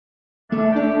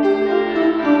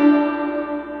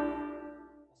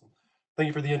Thank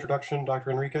you for the introduction,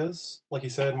 Dr. Enriquez. Like you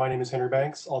said, my name is Henry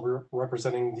Banks. I'll be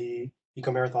representing the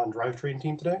Eco Marathon Drivetrain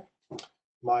team today.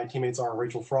 My teammates are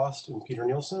Rachel Frost and Peter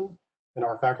Nielsen, and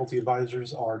our faculty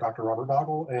advisors are Dr. Robert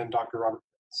Noggle and Dr. Robert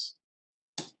Prince.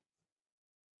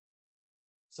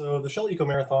 So the Shell Eco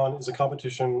Marathon is a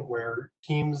competition where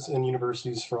teams and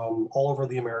universities from all over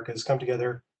the Americas come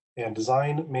together and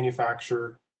design,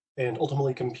 manufacture, and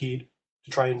ultimately compete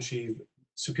to try and achieve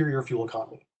superior fuel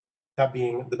economy. That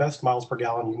being the best miles per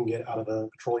gallon you can get out of a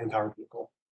petroleum-powered vehicle.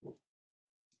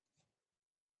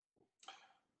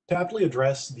 To aptly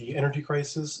address the energy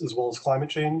crisis as well as climate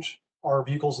change, our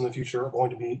vehicles in the future are going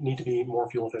to need to be more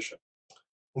fuel efficient.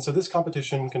 And so this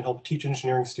competition can help teach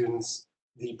engineering students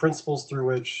the principles through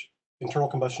which internal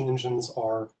combustion engines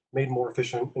are made more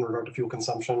efficient in regard to fuel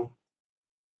consumption,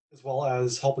 as well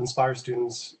as help inspire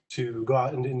students to go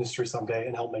out into industry someday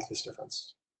and help make this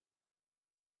difference.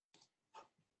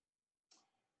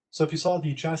 So if you saw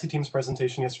the chassis team's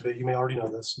presentation yesterday, you may already know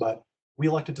this, but we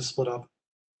elected to split up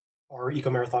our Eco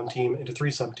Marathon team into 3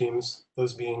 sub-teams,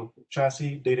 those being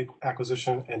chassis, data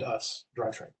acquisition, and us,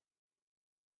 Drivetrain.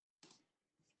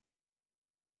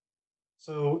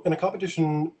 So in a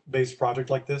competition-based project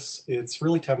like this, it's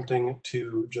really tempting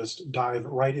to just dive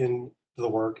right into the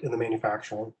work in the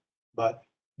manufacturing. But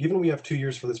given we have 2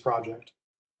 years for this project,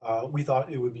 we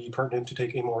thought it would be pertinent to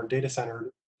take a more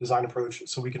data-centered design approach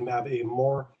so we can have a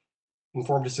more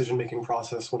informed decision-making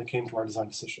process when it came to our design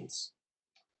decisions.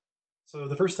 So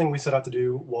the first thing we set out to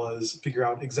do was figure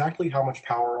out exactly how much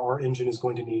power our engine is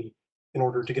going to need in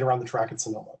order to get around the track at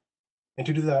Sonoma. And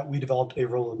to do that, we developed a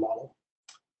roll-load model.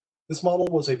 This model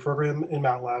was a program in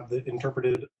MATLAB that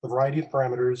interpreted a variety of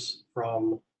parameters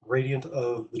from gradient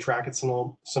of the track at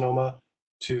Sonoma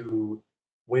to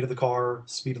weight of the car,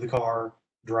 speed of the car,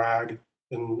 drag,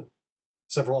 and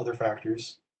several other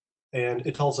factors. And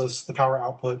it tells us the power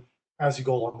output as you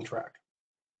go along the track.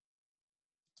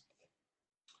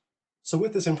 So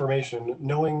with this information,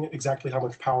 knowing exactly how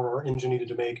much power our engine needed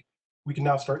to make, we can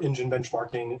now start engine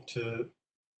benchmarking to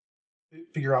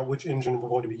figure out which engine we're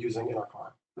going to be using in our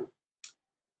car.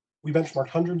 We benchmarked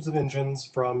hundreds of engines,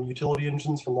 from utility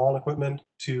engines from lawn equipment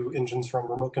to engines from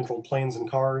remote controlled planes and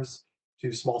cars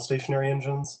to small stationary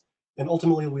engines. And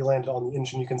ultimately we landed on the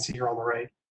engine you can see here on the right,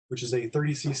 which is a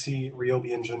 30cc Ryobi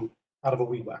engine out of a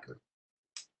weed whacker.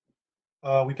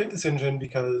 We picked this engine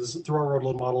because through our road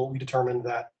load model, we determined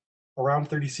that around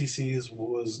 30 cc's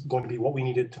was going to be what we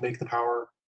needed to make the power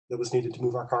that was needed to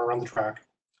move our car around the track.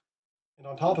 And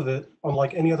on top of it,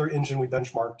 unlike any other engine we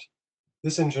benchmarked,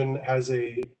 this engine has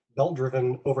a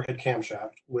belt-driven overhead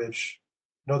camshaft, which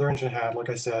no other engine had, like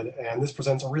I said, and this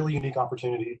presents a really unique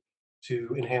opportunity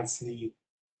to enhance the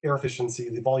air efficiency,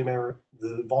 the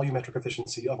volumetric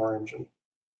efficiency of our engine.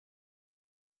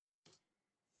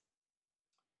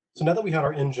 So now that we had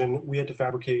our engine, we had to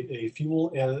fabricate a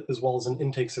fuel as well as an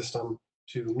intake system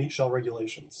to meet Shell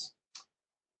regulations.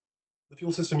 The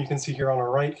fuel system you can see here on our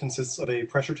right consists of a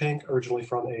pressure tank originally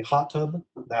from a hot tub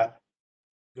that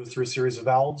goes through a series of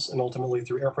valves and ultimately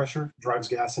through air pressure drives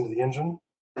gas into the engine.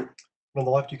 And on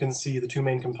the left, you can see the 2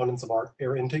 main components of our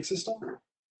air intake system.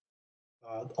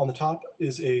 On the top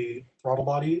is a throttle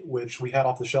body, which we had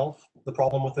off the shelf. The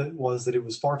problem with it was that it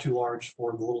was far too large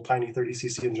for the little tiny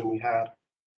 30cc engine we had.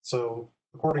 So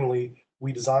accordingly,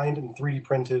 we designed and 3D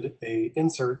printed an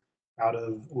insert out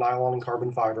of nylon and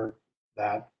carbon fiber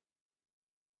that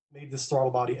made this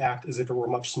throttle body act as if it were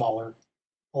much smaller,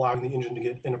 allowing the engine to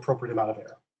get an appropriate amount of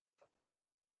air.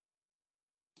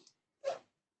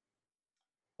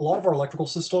 A lot of our electrical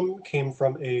system came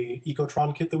from a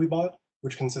Ecotron kit that we bought,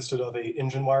 which consisted of an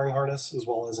engine wiring harness as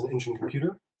well as an engine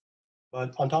computer.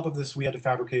 But on top of this, we had to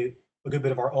fabricate a good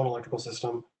bit of our own electrical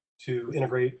system to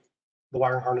integrate the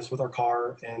wiring harness with our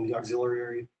car and the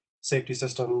auxiliary safety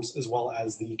systems, as well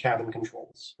as the cabin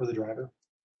controls for the driver.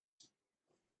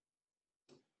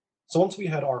 So once we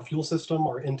had our fuel system,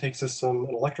 our intake system,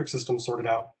 and electric system sorted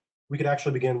out, we could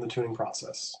actually begin the tuning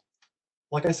process.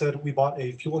 Like I said, we bought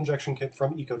a fuel injection kit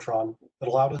from Ecotron that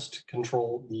allowed us to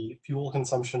control the fuel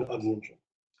consumption of the engine.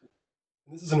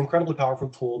 And this is an incredibly powerful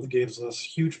tool that gives us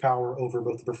huge power over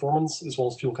both the performance as well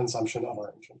as fuel consumption of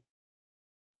our engine.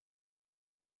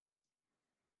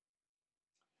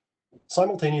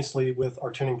 Simultaneously with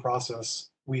our tuning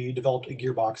process, we developed a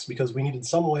gearbox because we needed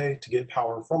some way to get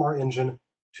power from our engine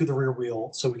to the rear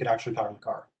wheel so we could actually power the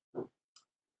car.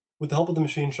 With the help of the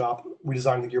machine shop, we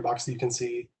designed the gearbox that you can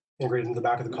see integrated in the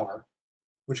back of the car,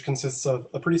 which consists of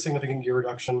a pretty significant gear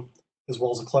reduction as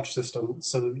well as a clutch system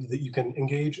so that you can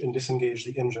engage and disengage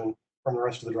the engine from the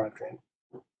rest of the drivetrain.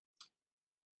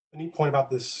 The neat point about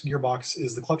this gearbox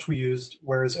is the clutch we used,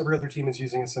 whereas every other team is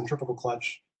using a centrifugal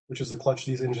clutch, which is the clutch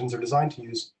these engines are designed to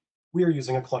use, we are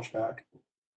using a clutch bag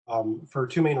for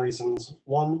two main reasons.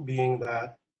 One being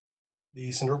that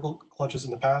the cylindrical clutches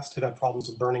in the past had had problems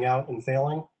with burning out and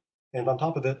failing, and on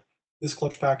top of it, this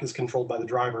clutch pack is controlled by the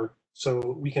driver, so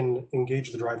we can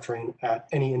engage the drivetrain at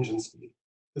any engine speed,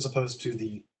 as opposed to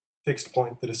the fixed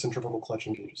point that a centrifugal clutch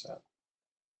engages at.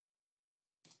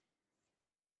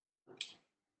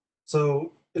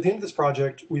 So at the end of this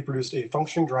project, we produced a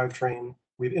functioning drivetrain.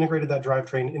 We've integrated that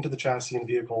drivetrain into the chassis and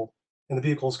vehicle, and the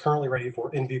vehicle is currently ready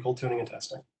for in-vehicle tuning and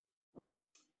testing.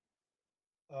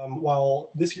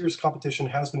 While this year's competition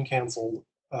has been canceled,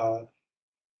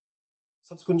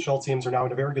 subsequent shell teams are now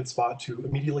in a very good spot to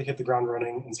immediately hit the ground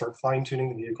running and start fine-tuning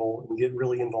the vehicle and get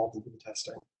really involved in the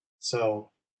testing. So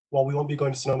while we won't be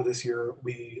going to Sonoma this year,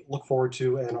 we look forward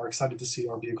to and are excited to see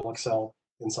our vehicle excel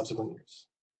in subsequent years.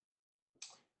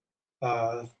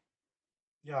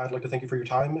 Yeah, I'd like to thank you for your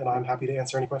time, and I'm happy to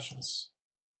answer any questions.